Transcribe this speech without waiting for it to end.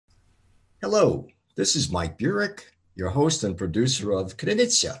Hello, this is Mike Burek, your host and producer of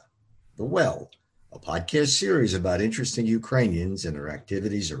Krynytsia, The Well, a podcast series about interesting Ukrainians and their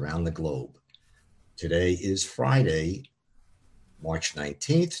activities around the globe. Today is Friday, March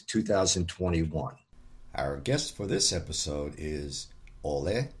 19th, 2021. Our guest for this episode is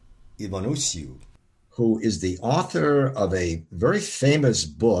Ole Ivanusiu, who is the author of a very famous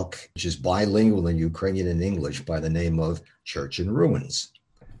book, which is bilingual in Ukrainian and English, by the name of Church in Ruins.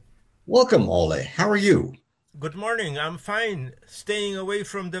 Welcome, Ole. How are you? Good morning. I'm fine. Staying away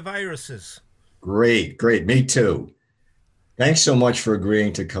from the viruses. Great, great. Me too. Thanks so much for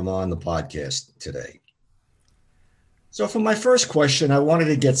agreeing to come on the podcast today. So, for my first question, I wanted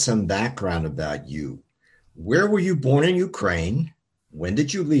to get some background about you. Where were you born in Ukraine? When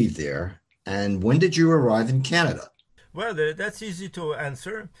did you leave there? And when did you arrive in Canada? Well, that's easy to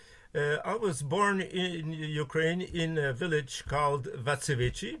answer. I was born in Ukraine in a village called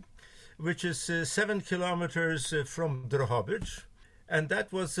Vatsevichy, which is 7 kilometers from Drohobych, and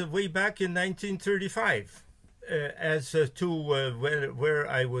that was way back in 1935. As to where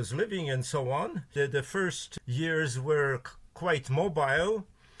I was living and so on, the first years were quite mobile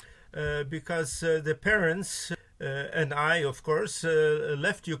because the parents and I, of course,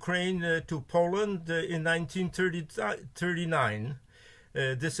 left Ukraine to Poland in 1939.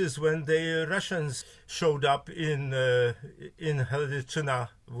 This is when the Russians showed up in Halichina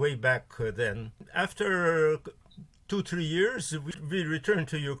way back then. After 2-3 years, we returned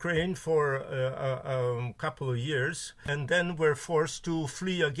to Ukraine for a couple of years, and then were forced to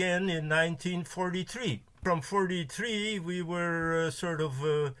flee again in 1943. From 43, we were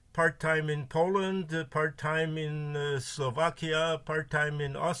part-time in Poland, part-time in Slovakia, part-time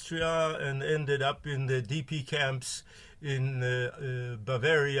in Austria, and ended up in the DP camps in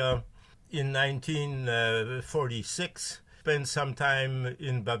Bavaria in 1946. Spent some time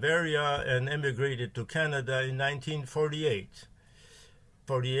in Bavaria and emigrated to Canada in 1948.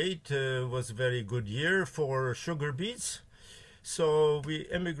 48 was a very good year for sugar beets. So we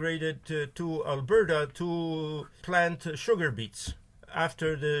emigrated to Alberta to plant sugar beets.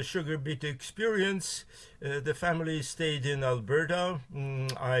 After the sugar beet experience, the family stayed in Alberta.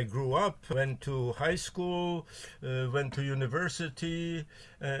 I grew up, went to high school, went to university,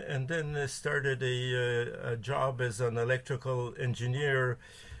 and then started a job as an electrical engineer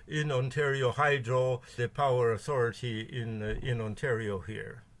in Ontario Hydro, the power authority in Ontario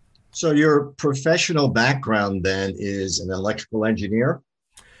here. So, your professional background then is an electrical engineer?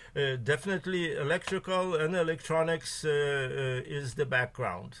 Definitely electrical and electronics is the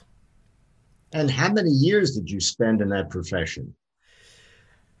background. And how many years did you spend in that profession?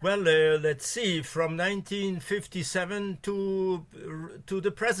 Well, let's see, from 1957 to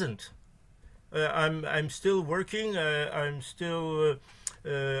the present. I'm still working. I'm still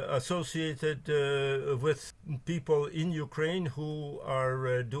associated with people in Ukraine who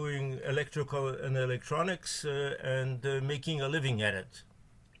are doing electrical and electronics and making a living at it.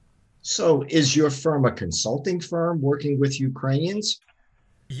 So, is your firm a consulting firm working with Ukrainians?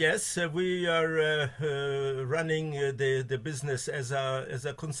 Yes, we are running the business as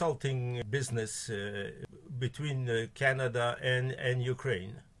a consulting business between Canada and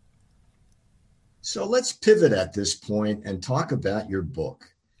Ukraine. So, let's pivot at this point and talk about your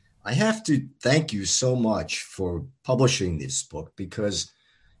book. I have to thank you so much for publishing this book because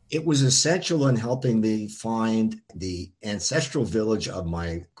it was essential in helping me find the ancestral village of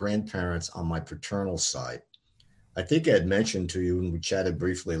my grandparents on my paternal side. I think I had mentioned to you when we chatted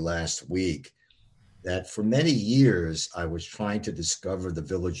briefly last week that for many years I was trying to discover the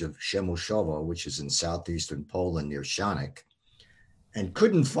village of Przemysłowo, which is in southeastern Poland near Szanik, and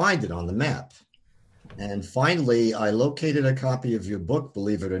couldn't find it on the map. And finally, I located a copy of your book,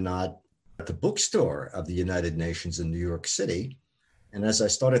 believe it or not, at the bookstore of the United Nations in New York City. And as I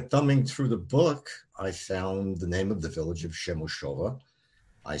started thumbing through the book, I found the name of the village of Przemysłowo.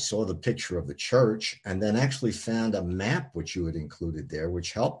 I saw the picture of the church and then actually found a map which you had included there,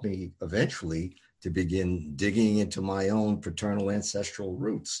 which helped me eventually to begin digging into my own paternal ancestral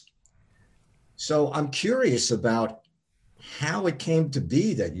roots. So I'm curious about how it came to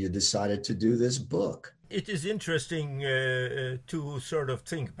be that you decided to do this book. It is interesting to sort of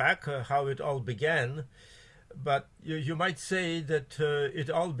think back how it all began. But you might say that it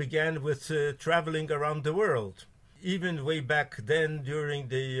all began with traveling around the world. Even way back then, during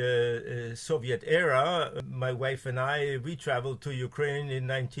the Soviet era, my wife and we traveled to Ukraine in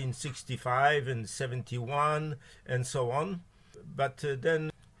 1965 and 71 and so on. But then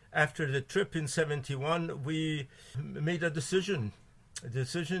after the trip in 71, we made a decision. The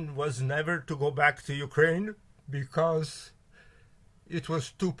decision was never to go back to Ukraine because it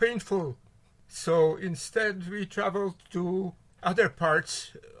was too painful. So instead, we traveled to other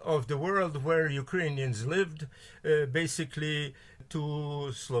parts of the world where Ukrainians lived, basically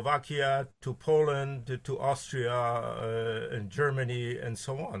to Slovakia, to Poland, to Austria, and Germany, and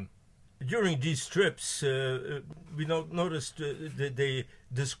so on. During these trips, we noticed the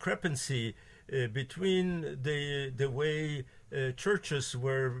discrepancy between the way churches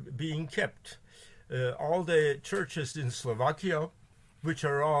were being kept. All the churches in Slovakia, which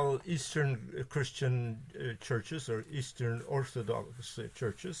are all Eastern Christian churches or Eastern Orthodox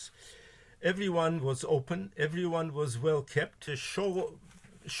churches, everyone was open, everyone was well kept. The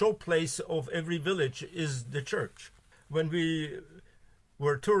show place of every village is the church. When we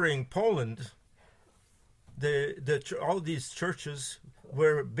were touring Poland, all these churches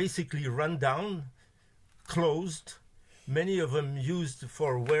were basically run down, closed, many of them used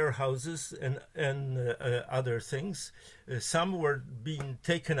for warehouses and other things. Some were being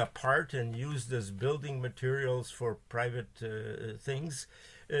taken apart and used as building materials for private things.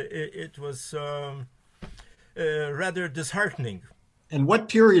 It was rather disheartening. And what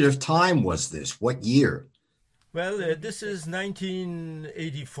period of time was this? What year? Well, this is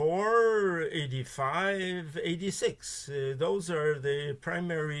 1984, 85, 86. Those are the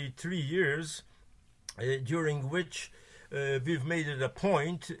primary 3 years during which we've made it a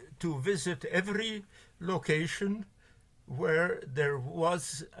point to visit every location where there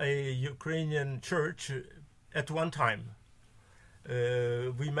was a Ukrainian church at one time.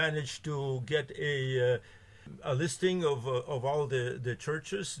 We managed to get a listing of all the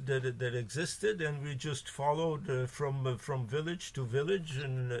churches that existed, and we just followed from village to village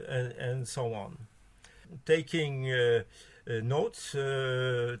and so on, taking notes,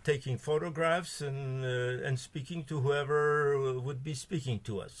 taking photographs, and speaking to whoever would be speaking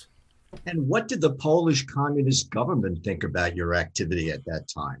to us. And what did the Polish communist government think about your activity at that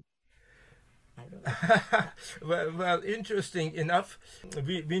time? Well, interesting enough,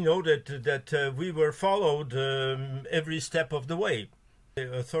 we noted that we were followed every step of the way.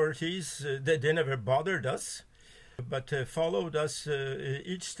 The authorities, they never bothered us, but followed us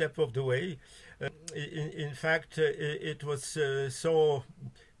each step of the way. In fact, it was so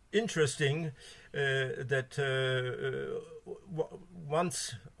interesting that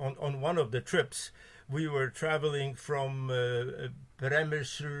once on one of the trips, we were traveling from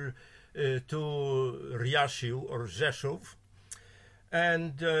Przemysl to Riashiv or Rzeszów,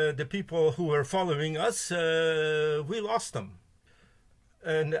 and the people who were following us, we lost them.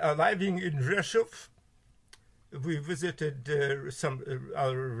 And arriving in Rzeszów, we visited some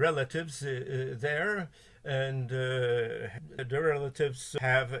our relatives there, and the relatives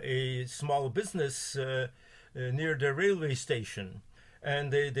have a small business near the railway station.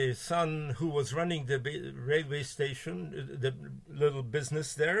 And the son who was running the railway station, the little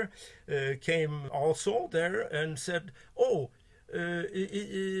business there, came also there and said, "Oh,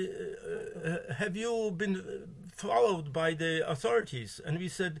 have you been followed by the authorities?" And we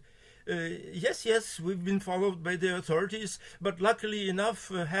said, yes, we've been followed by the authorities, but luckily enough,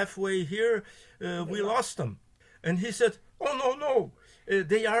 halfway here, we lost them." And he said, "Oh, no.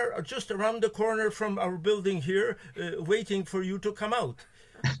 They are just around the corner from our building here, waiting for you to come out."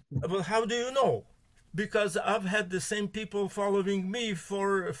 Well, how do you know? Because I've had the same people following me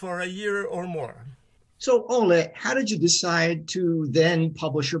for a year or more. So, Ole, how did you decide to then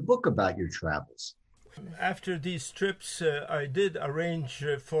publish a book about your travels? After these trips, I did arrange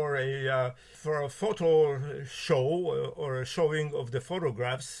for a photo show or a showing of the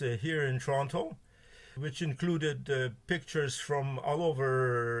photographs here in Toronto, which included pictures from all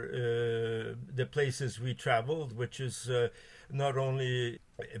over the places we traveled, which is not only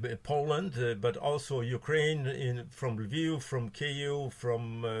Poland, but also Ukraine, from Lviv, from Kyiv,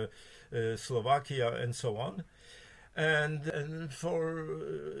 from Slovakia, and so on. And for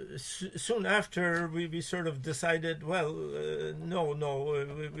soon after, we sort of decided, well, no,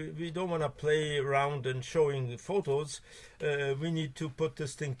 we don't want to play around and showing photos. We need to put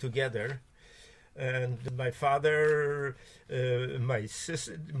this thing together. And my father, my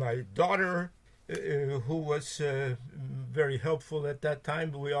sister, my daughter, who was very helpful at that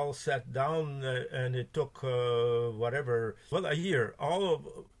time, we all sat down, and it took a year, all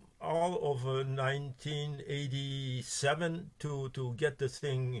of 1987 to get the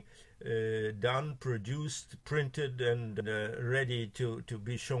thing done, produced, printed, and ready to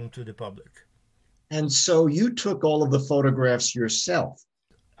be shown to the public. And so you took all of the photographs yourself.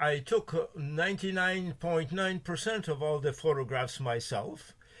 I took 99.9% of all the photographs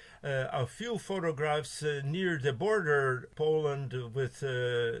myself. A few photographs near the border, Poland with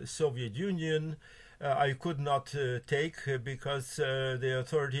Soviet Union, I could not take because the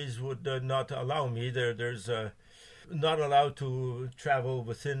authorities would not allow me. There's not allowed to travel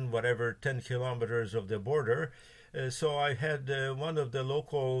within whatever 10 kilometers of the border. So I had one of the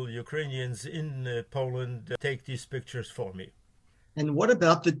local Ukrainians in Poland take these pictures for me. And what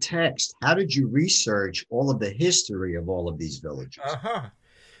about the text? How did you research all of the history of all of these villages? Uh-huh.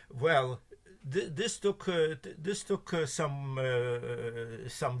 Well, this took some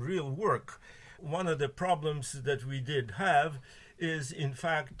real work. One of the problems that we did have is, in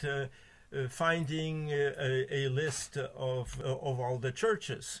fact, finding a list of all the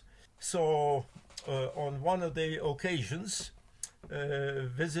churches. So, on one of the occasions,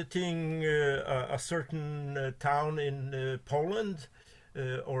 visiting a certain town in Poland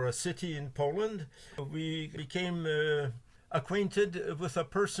or a city in Poland, we became acquainted with a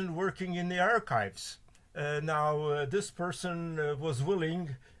person working in the archives. Now, this person was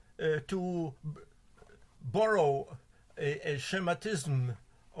willing to borrow a schematism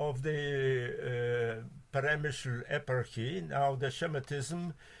of the Peremyśl Eparchy. Now, the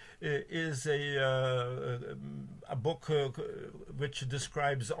schematism is a book which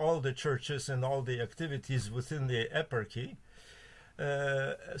describes all the churches and all the activities within the eparchy.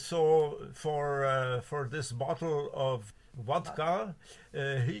 So for this bottle of vodka,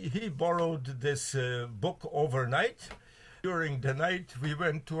 he borrowed this book overnight. During the night, we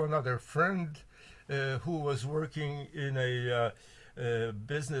went to another friend who was working in a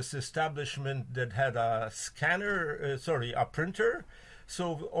business establishment that had a a printer.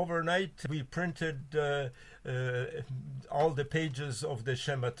 So overnight we printed all the pages of the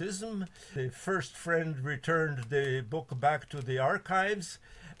schematism. The first friend returned the book back to the archives,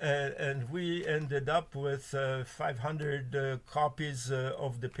 and we ended up with 500 copies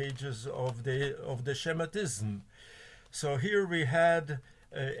of the pages of the schematism. So here we had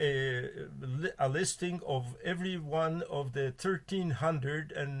a listing of every one of the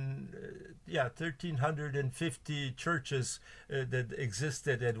 1350 churches that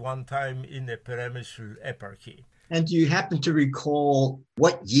existed at one time in the Peremyśl Eparchy. And do you happen to recall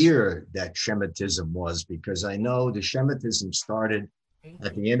what year that Shematism was? Because I know the Shematism started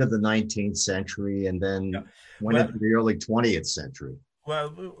at the end of the 19th century and then went into the early 20th century.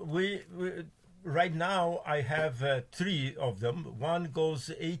 Well, we right now I have three of them. One goes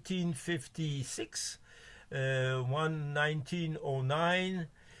 1856, one 1909,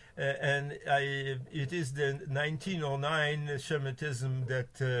 and it is the 1909 Shematism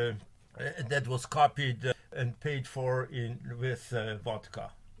that was copied and paid for with vodka.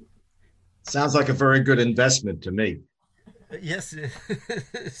 Sounds like a very good investment to me. Yes, it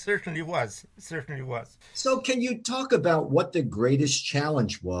certainly was. It certainly was. So can you talk about what the greatest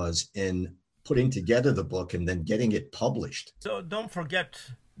challenge was in putting together the book and then getting it published? So don't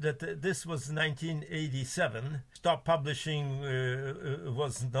forget that this was 1987. Stop publishing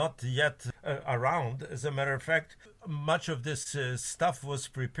was not yet around. As a matter of fact, much of this stuff was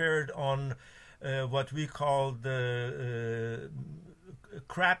prepared on what we called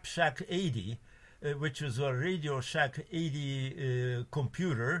Crap Shack 80, which was a Radio Shack 80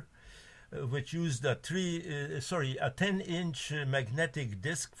 computer, which used a 10-inch magnetic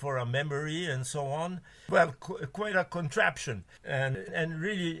disc for a memory and so on. Well, quite a contraption, and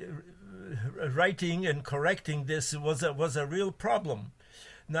really writing and correcting this was a real problem.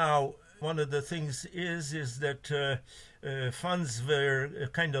 Now, one of the things is that funds were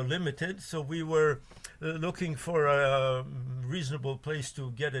kind of limited, so we were looking for a reasonable place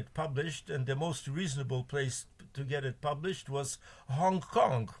to get it published, and the most reasonable place to get it published was Hong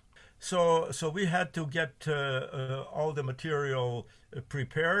Kong. So we had to get all the material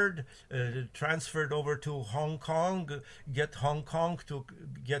prepared, transferred over to Hong Kong, get Hong Kong to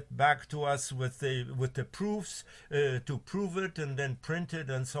get back to us with the proofs, to prove it and then print it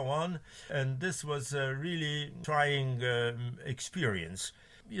and so on. And this was a really trying experience.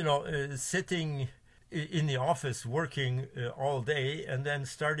 You know, sitting in the office working all day, and then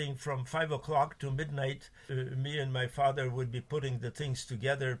starting from 5 o'clock to midnight, me and my father would be putting the things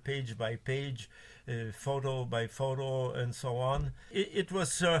together page by page, photo by photo, and so on. It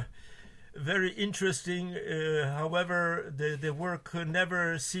was very interesting. However, the work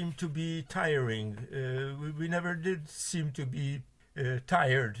never seemed to be tiring. We never did seem to be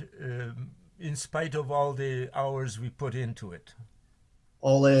tired, in spite of all the hours we put into it.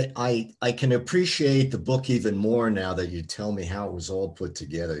 Ole, I can appreciate the book even more now that you tell me how it was all put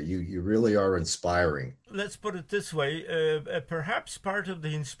together. You really are inspiring. Let's put it this way. Perhaps part of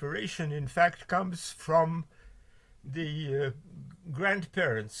the inspiration, in fact, comes from the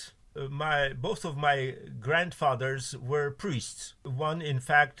grandparents Both of my grandfathers were priests. One, in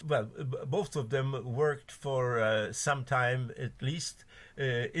fact, both of them worked for some time at least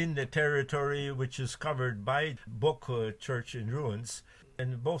in the territory which is covered by Book Church in Ruins.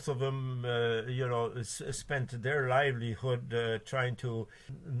 And both of them, spent their livelihood trying to,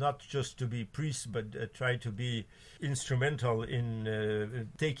 not just to be priests, but try to be instrumental in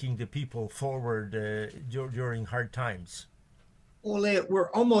taking the people forward during hard times. Ole,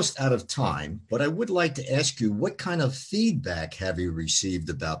 we're almost out of time, but I would like to ask you, what kind of feedback have you received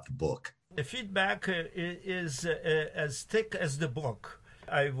about the book? The feedback is as thick as the book.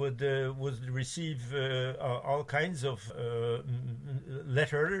 I would receive all kinds of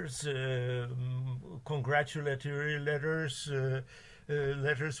letters, congratulatory letters,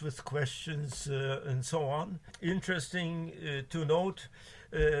 letters with questions, and so on. Interesting to note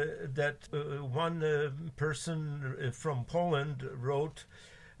that one person from Poland wrote,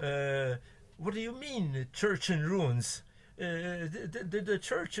 "What do you mean, church in ruins? The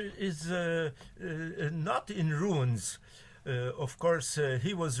church is not in ruins." Of course,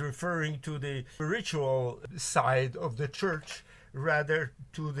 he was referring to the spiritual side of the church, rather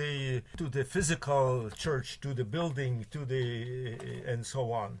to the physical church, to the building, and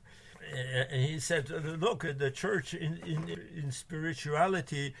so on. And he said, "Look, the church in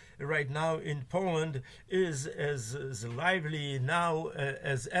spirituality right now in Poland is as lively now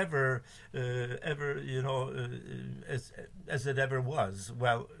as ever, as it ever was."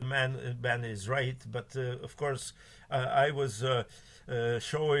 Well, man is right, but of course, I was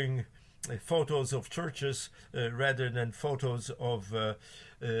showing photos of churches rather than photos of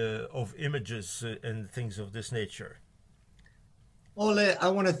images and things of this nature. Ole, I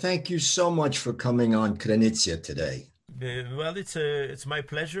want to thank you so much for coming on Krynicja today. Well, it's my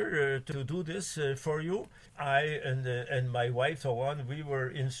pleasure to do this for you. I and my wife, Owen, we were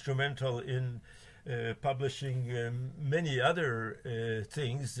instrumental in publishing many other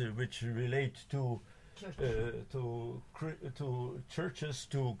things which relate to churches,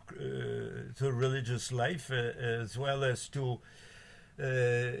 to religious life, as well as to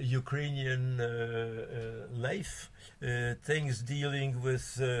Ukrainian life, things dealing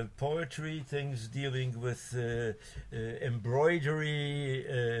with poetry, things dealing with embroidery,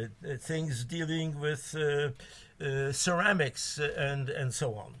 things dealing with ceramics, and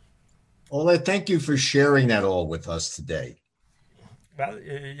so on. Ole, thank you for sharing that all with us today. Well,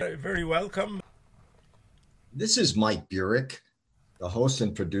 you're very welcome. This is Mike Burek, the host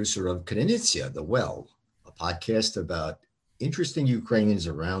and producer of Krynicja, The Well, a podcast about interesting Ukrainians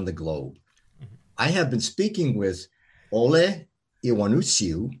around the globe. I have been speaking with Ole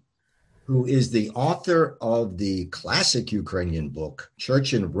Iwanutsiu, who is the author of the classic Ukrainian book,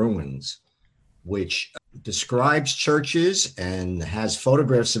 Church in Ruins, which describes churches and has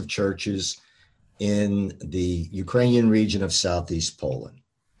photographs of churches in the Ukrainian region of Southeast Poland.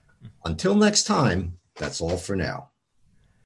 Until next time, that's all for now.